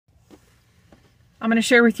I'm going to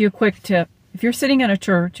share with you a quick tip. If you're sitting in a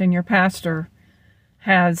church and your pastor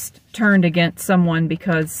has turned against someone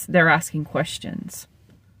because they're asking questions,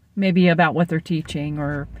 maybe about what they're teaching,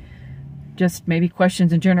 or just maybe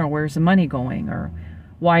questions in general, where's the money going, or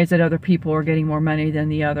why is it other people are getting more money than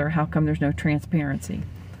the other, how come there's no transparency?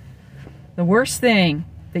 The worst thing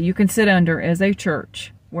that you can sit under as a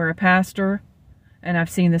church where a pastor, and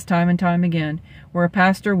I've seen this time and time again, where a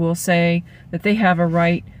pastor will say that they have a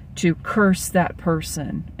right to curse that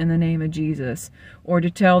person in the name of Jesus, or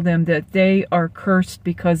to tell them that they are cursed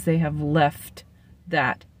because they have left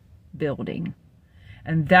that building.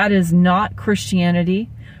 And that is not Christianity.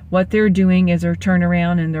 What they're doing is they're turning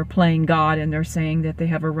around and they're playing God, and they're saying that they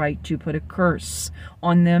have a right to put a curse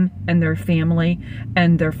on them and their family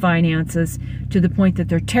and their finances, to the point that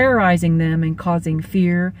they're terrorizing them and causing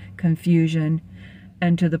fear, confusion,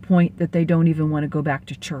 and to the point that they don't even want to go back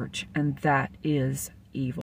to church. And that is evil.